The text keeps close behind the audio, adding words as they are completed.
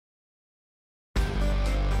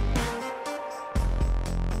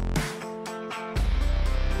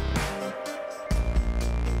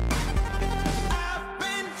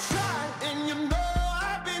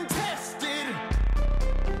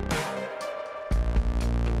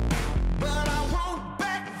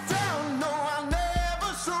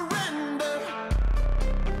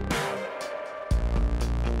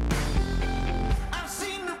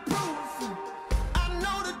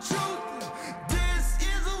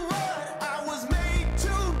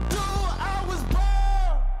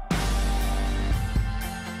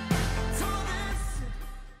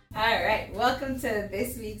to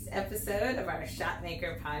this week's episode of our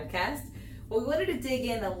Shotmaker podcast. What we wanted to dig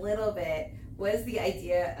in a little bit was the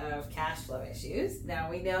idea of cash flow issues. Now,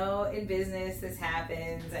 we know in business this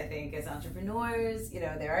happens. I think as entrepreneurs,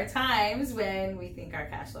 there are times when we think our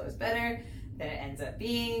cash flow is better than it ends up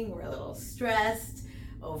being. We're a little stressed,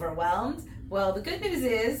 overwhelmed. Well, the good news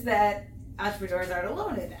is that entrepreneurs aren't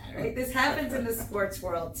alone in that, right? This happens in the sports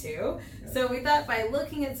world too. So we thought by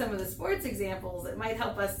looking at some of the sports examples, it might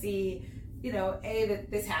help us see, that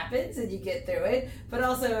this happens and you get through it, but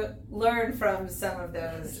also learn from some of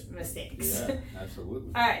those mistakes. Yeah,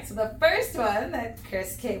 absolutely. All right, so the first one that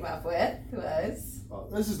Chris came up with was... Well,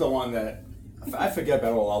 this is the one that, I forget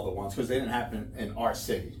about all other ones because they didn't happen in our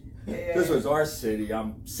city. Yeah. This was our city.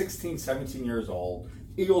 I'm 16, 17 years old.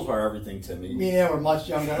 Eagles were everything to me. Me and Anne were much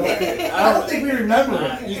younger. I don't think we remember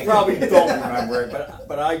it. You probably don't remember it,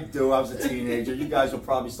 but I do. I was a teenager. You guys will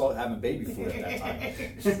probably start having baby food at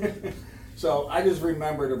that time. So I just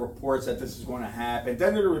remember the reports that this is going to happen.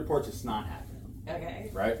 Then there are reports it's not happening. Okay.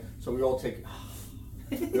 Right? So we all get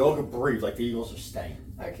breathed like the Eagles are staying.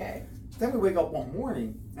 Okay. Then we wake up one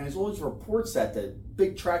morning and there's all these reports that the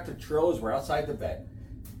big tractor trailers were outside the vet,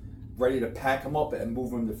 ready to pack them up and move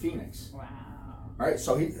them to Phoenix. Wow. All right,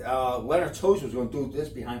 so Leonard Toes was going to do this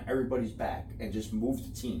behind everybody's back and just move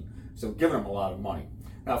the team. So giving them a lot of money.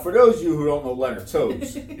 Now, for those of you who don't know Leonard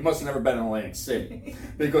Toes, you must have never been in Atlantic City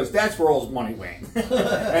because that's where all his money went.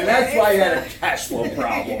 And that's why he had a cash flow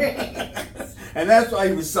problem. And that's why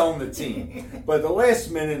he was selling the team. But at the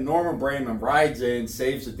last minute, Norman Brainman rides in,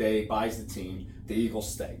 saves the day, buys the team. The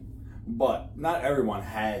Eagles stay. But not everyone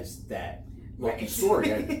has that lucky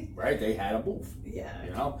story, right? They had a move.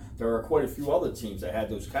 Yeah. There are quite a few other teams that had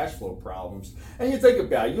those cash flow problems. And you think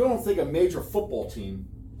about it, you don't think a major football team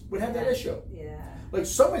would have that issue. Yeah. Like,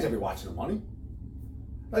 somebody's going to be watching the money.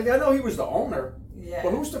 Like, I know he was the owner,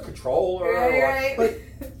 but who's the controller? Right. Like,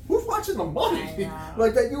 who's watching the money?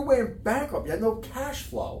 Like, that you went bankrupt. You had no cash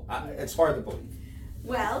flow. It's hard to believe.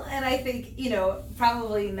 Well, and I think,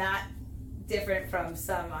 probably not different from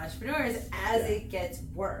some entrepreneurs, as it gets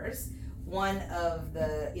worse, one of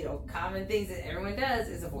the, common things that everyone does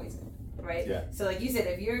is avoid it, right? Yeah. So like you said,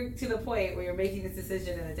 if you're to the point where you're making this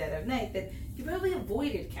decision in the dead of night, then you probably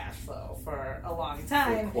avoided cash flow for a long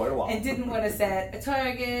time. For quite a while. And didn't want to set a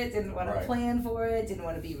target, didn't want to plan for it, didn't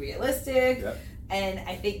want to be realistic. Yep. And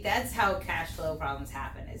I think that's how cash flow problems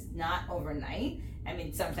happen, is not overnight. I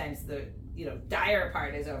mean, sometimes the, dire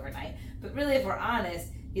part is overnight, but really if we're honest,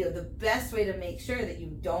 the best way to make sure that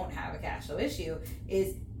you don't have a cash flow issue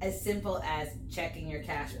is as simple as checking your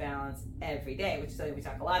cash balance every day, which is something we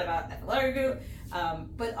talk a lot about at the Larger Group,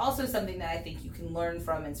 but also something that I think you can learn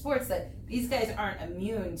from in sports, that these guys aren't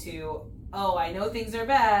immune to, I know things are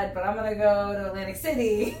bad, but I'm going to go to Atlantic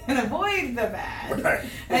City and avoid the bad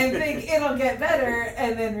and think it'll get better,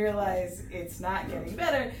 and then realize it's not getting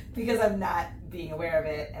better because I'm not being aware of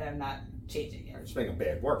it and I'm not changing it. It's making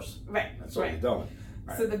bad worse. Right. That's what you're doing.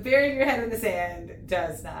 Right. So the burying your head in the sand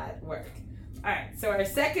does not work. All right, so our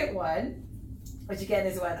second one, which again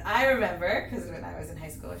is one I remember because when I was in high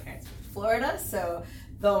school, I transferred to Florida, so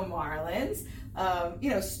the Marlins,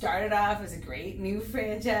 started off as a great new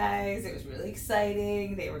franchise. It was really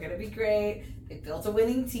exciting. They were going to be great. They built a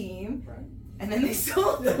winning team. Right. And then they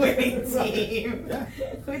sold the winning team,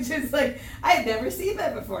 which is like, I had never seen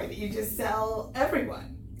that before, that you just sell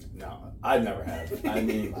everyone. No, I never have. I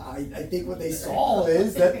mean, I think what they saw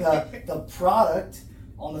is that the product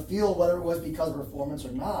on the field, whether it was because of performance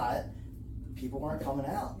or not, people weren't coming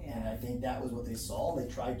out. Yeah. And I think that was what they saw. They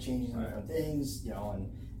tried changing different things,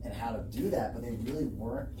 and how to do that, but they really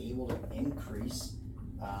weren't able to increase,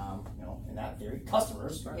 in that theory,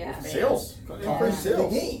 customers. Sales. Increase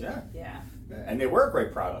sales. Yeah. And they were a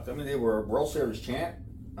great product. I mean, they were a World Series champ.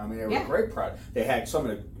 I mean, they were a great product. They had some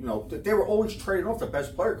of the, they were always trading off the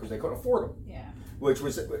best player because they couldn't afford them. Yeah. Which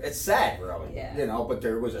was, it's sad, really. Yeah. But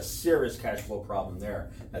there was a serious cash flow problem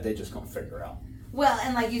there that they just couldn't figure out. Well,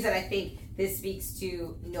 and like you said, I think this speaks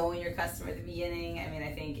to knowing your customer at the beginning. I mean,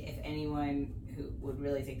 I think if anyone who would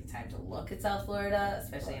really take the time to look at South Florida,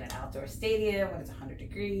 especially in an outdoor stadium when it's 100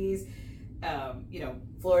 degrees,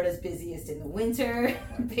 Florida's busiest in the winter,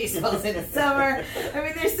 baseball's in the summer. I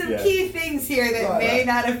mean, there's some key things here that may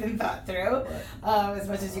not have been thought through. As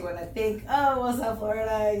much as you want to think, South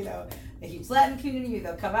Florida, a huge Latin community,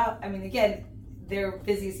 they'll come out. I mean, again, their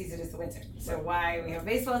busiest season is the winter. So why we have a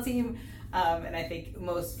baseball team, and I think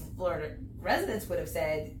most Florida residents would have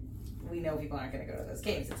said, we know people aren't going to go to those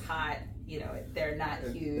games. It's hot, they're not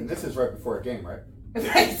huge. And this is right before a game, right?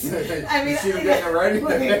 Right. I mean, you see them getting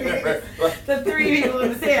it ready? The three people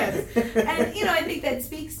in the stands. And, I think that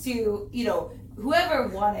speaks to, whoever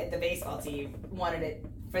wanted the baseball team wanted it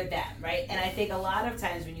for them, right? And I think a lot of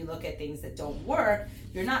times when you look at things that don't work,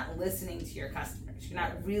 you're not listening to your customers. You're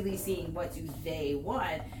not really seeing what do they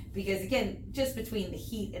want, because again, just between the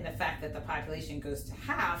heat and the fact that the population goes to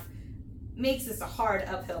half makes this a hard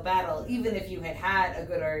uphill battle, even if you had a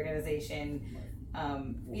good organization,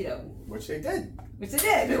 which they did.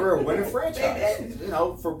 They were a winning franchise.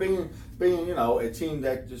 For being a team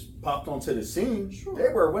that just popped onto the scene. Sure.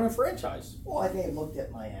 They were a winning franchise. Well, I think I looked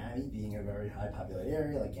at Miami being a very high populated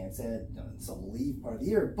area, like Ann said, some leave part of the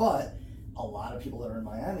year, but a lot of people that are in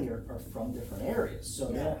Miami are from different areas, so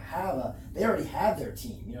they already have their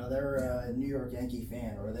team. They're a New York Yankee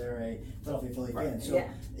fan, or they're a Philadelphia Philly fan. So,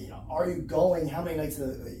 are you going? How many nights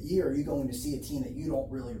a year are you going to see a team that you don't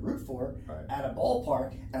really root for at a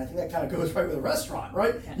ballpark? And I think that kind of goes right with a restaurant,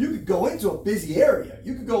 right? Yeah. You could go into a busy area,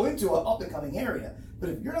 you could go into an up and coming area, but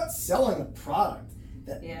if you're not selling a product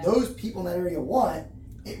that those people in that area want,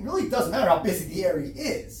 it really doesn't matter how busy the area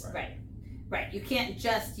is. Right. You can't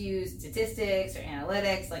just use statistics or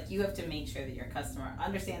analytics. Like, you have to make sure that your customer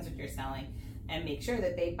understands what you're selling and make sure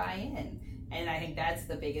that they buy in. And I think that's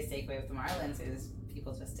the biggest takeaway with the Marlins is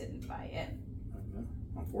people just didn't buy in.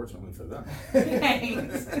 Unfortunately for them.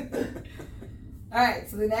 All right,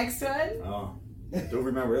 so the next one. Oh, I do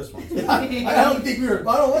remember this one. I don't think we were.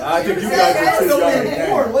 I think you guys were too young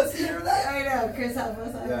again. What's the year of that? I know, Chris, help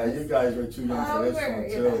us on Yeah, you guys were too young for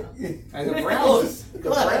this one too. And the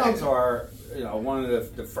Browns are one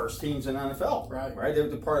of the first teams in NFL. Right. They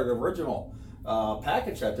were part of the original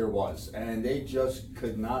package that there was, and they just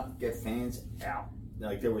could not get fans out.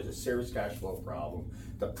 Like, there was a serious cash flow problem.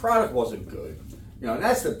 The product wasn't good. And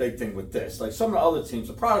that's the big thing with this. Like, some of the other teams,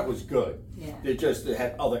 the product was good. Yeah. They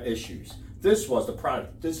had other issues. This was the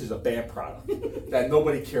product. This is a bad product that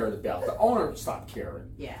nobody cared about. The owner stopped caring.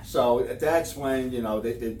 Yeah. So that's when,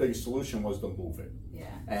 the biggest solution was to move it. Yeah.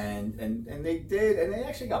 And they did, and they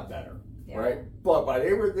actually got better. Yeah. Right? But while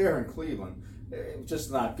they were there in Cleveland, it was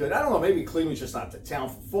just not good. I don't know, maybe Cleveland's just not the town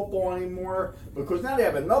for football anymore, because now they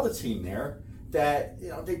have another team there that,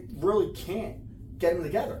 they really can't get them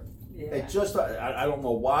together. Yeah. It just, I don't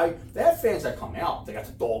know why. They have fans that come out. They got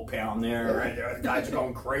the dog pound there, right? The guys are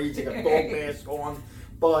going crazy. They got dog mask on.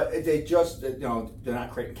 But they just, they're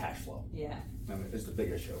not creating cash flow. Yeah. It's the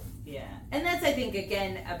big issue. Yeah. And that's, I think,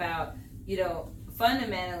 again, about,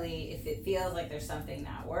 fundamentally, if it feels like there's something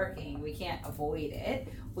not working, we can't avoid it.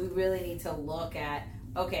 We really need to look at,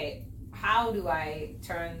 okay, how do I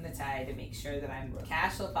turn the tide to make sure that I'm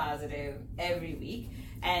cash flow positive every week?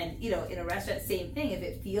 And, in a restaurant, same thing. If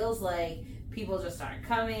it feels like people just aren't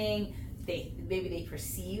coming, maybe they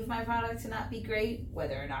perceive my product to not be great,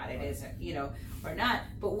 whether or not it is, or not.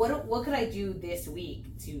 But what could I do this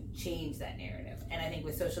week to change that narrative? And I think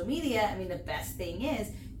with social media, the best thing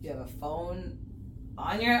is you have a phone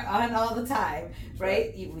on all the time,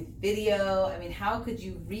 right? With video, how could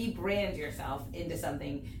you rebrand yourself into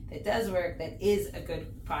something that does work, that is a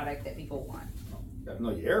good product that people want? You got to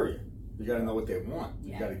know your area. You got to know what they want.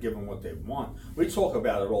 You got to give them what they want. We talk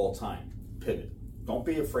about it all the time. Pivot. Don't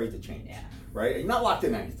be afraid to change. Yeah. Right? You're not locked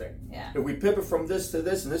in anything. Yeah. If we pivot from this to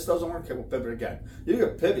this and this doesn't work, okay, we'll pivot again. You can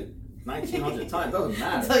pivot 1,900 times. Doesn't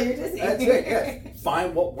matter. Until you're dizzy. That's it. Yeah.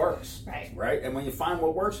 Find what works. Right. And when you find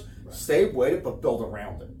what works, stay with it, but build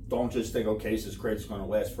around it. Don't just think, okay, this is great, it's going to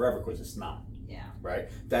last forever, because it's not. Yeah. Right?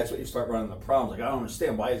 That's what you start running the problems. Like, I don't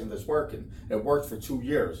understand, why isn't this working? It worked for 2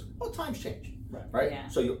 years. Well, times change. Right? Yeah.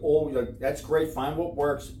 So that's great, find what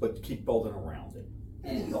works, but keep building around it.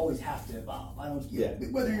 And you always have to evolve.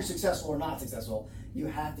 Whether you're successful or not successful, you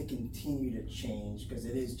have to continue to change, because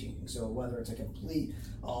it is changing. So whether it's a complete,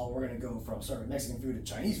 we're going to go from serving Mexican food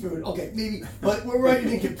to Chinese food, okay, maybe, but we're ready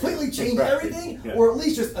to completely change everything, or at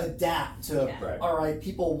least just adapt to, all right,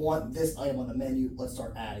 people want this item on the menu, let's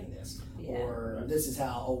start adding this. Yeah. Or this is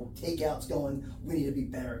how takeout's going, we need to be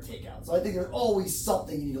better at takeout. So I think there's always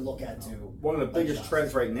something you need to look at too. One of the biggest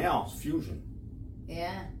trends right now is fusion.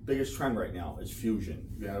 Yeah. Biggest trend right now is fusion.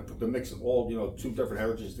 The mix of all, two different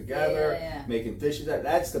heritages together, making dishes.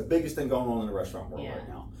 That's the biggest thing going on in the restaurant world right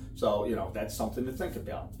now. So, that's something to think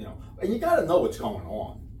about, And you got to know what's going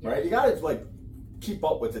on, right? You got to, keep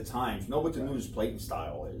up with the times, know what the newest plating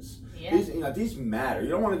style is. Yeah. These matter. You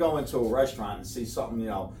don't want to go into a restaurant and see something,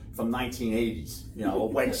 from 1980s, a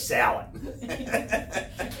wedge salad.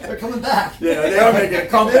 They're coming back. Yeah, they are making a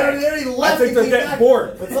comeback. They already left. I think they're getting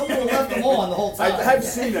bored. But someone left them on the whole time. I've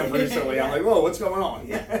seen them recently. I'm like, whoa, what's going on?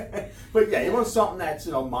 But you want something that's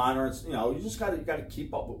modern. You just got to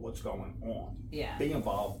keep up with what's going on. Yeah. Be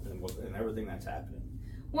involved in everything that's happening.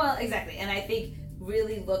 Well, exactly, and I think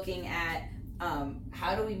really looking at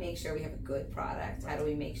how do we make sure we have a good product? How do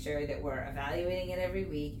we make sure that we're evaluating it every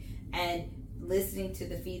week and listening to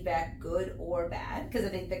the feedback, good or bad? Because I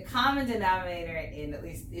think the common denominator in at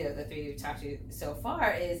least the three we've talked to so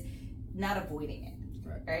far is not avoiding it.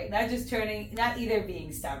 Right? Not just not either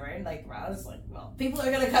being stubborn, like Rob's like, well, people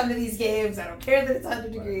are going to come to these games. I don't care that it's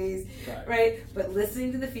 100 degrees, right? But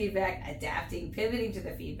listening to the feedback, adapting, pivoting to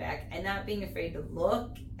the feedback, and not being afraid to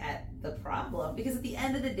look at the problem. Because at the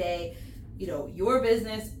end of the day, your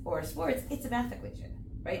business or sports, it's a math equation,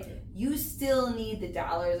 right? You still need the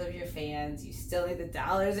dollars of your fans. You still need the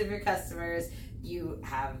dollars of your customers. You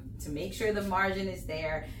have to make sure the margin is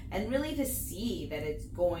there and really to see that it's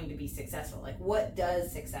going to be successful. Like, what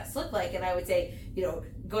does success look like? And I would say,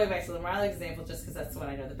 going back to the Marley's example, just because that's the one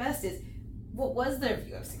I know the best, is what was their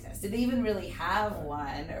view of success? Did they even really have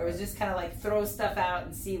one? Or was it just kind of like throw stuff out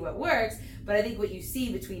and see what works? But I think what you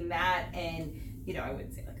see between that and, I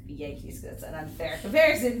wouldn't say like the Yankees because that's an unfair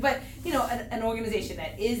comparison, but, an organization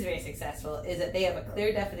that is very successful is that they have a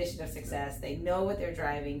clear definition of success. They know what they're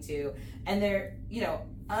driving to, and they're,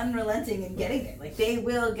 unrelenting in getting there. Like, they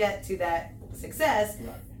will get to that success.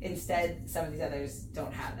 Instead, some of these others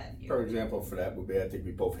don't have that view. For example, for that would be, I think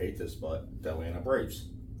we both hate this, but the Atlanta Braves.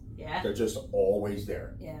 Yeah. They're just always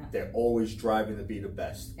there. Yeah. They're always driving to be the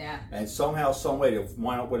best. Yeah. And somehow, some way, they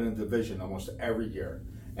wind up winning the division almost every year.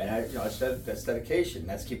 And that's dedication.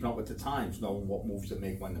 That's keeping up with the times, knowing what moves to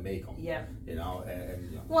make, when to make them. Yeah.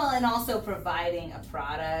 Well, and also providing a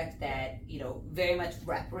product that very much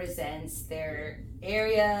represents their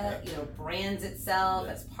area. Brands itself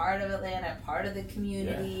as part of Atlanta, part of the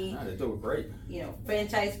community. Yeah, they do it great.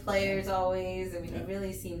 Franchise players always. I mean, they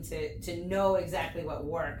really seem to know exactly what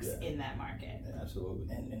works in that market. Yeah, absolutely.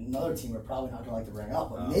 And another team we're probably not going to like to bring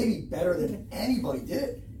up, but maybe better than anybody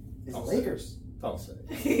did, is the Lakers. Don't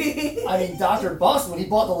say. I mean, Dr. Bus, when he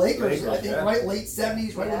bought the Lakers, I think late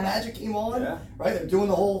 70s, right when Magic came on, right? They're doing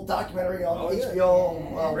the whole documentary on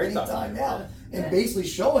HBO anytime now, and basically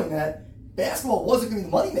showing that basketball wasn't going to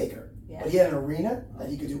be the moneymaker, but he had an arena that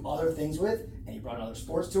he could do other things with, and he brought other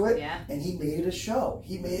sports to it, and he made it a show.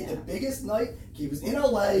 He made it the biggest night. He was in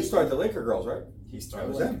LA. He started the Laker girls, right? He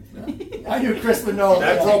started them. I knew Chris would know.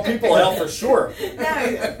 That drove people out for sure. Well,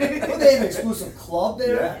 they had an exclusive club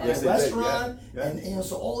there, a restaurant, and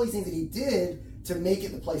so all these things that he did to make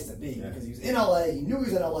it the place to be, because he was in LA, he knew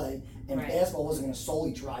he was in LA, and basketball wasn't going to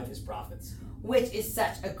solely drive his profits. Which is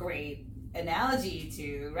such a great analogy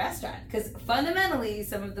to restaurant, because fundamentally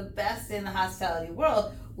some of the best in the hospitality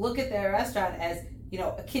world look at their restaurant as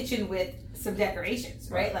a kitchen with some decorations,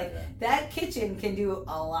 right? That kitchen can do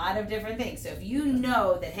a lot of different things. So if you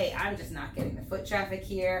know that, hey, I'm just not getting the foot traffic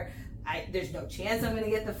here, there's no chance I'm going to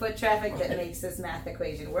get the foot traffic that makes this math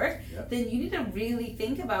equation work, then you need to really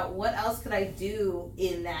think about what else could I do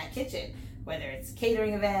in that kitchen. Whether it's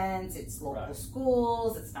catering events, it's local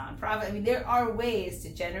schools, it's nonprofit. I mean, there are ways to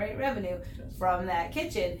generate revenue from that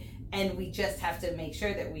kitchen. And we just have to make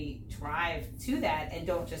sure that we drive to that and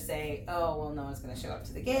don't just say, oh, well, no one's going to show up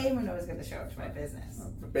to the game or no one's going to show up to my business.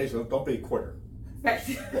 Basically, don't be a quitter. Right.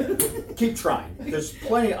 Keep trying. There's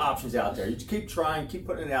plenty of options out there. You just keep trying, keep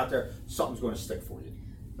putting it out there. Something's going to stick for you.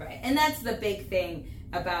 Right. And that's the big thing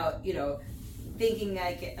about, thinking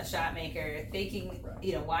like a Shotmaker, thinking,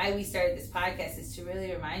 why we started this podcast is to really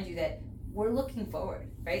remind you that we're looking forward,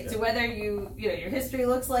 right? So whether your history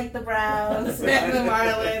looks like the Browns and the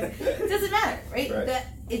Marlins, it doesn't matter, right? That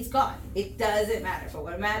it's gone. It doesn't matter. But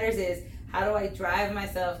what matters is, how do I drive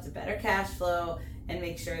myself to better cash flow and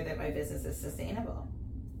make sure that my business is sustainable?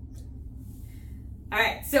 All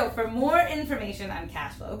right, so for more information on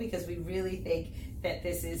cash flow, because we really think that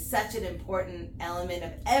this is such an important element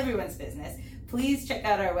of everyone's business, please check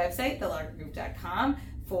out our website, thelarkergroup.com,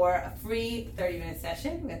 for a free 30-minute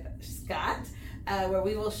session with Scott, where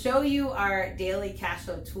we will show you our daily cash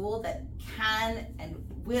flow tool that can and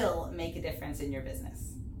will make a difference in your business.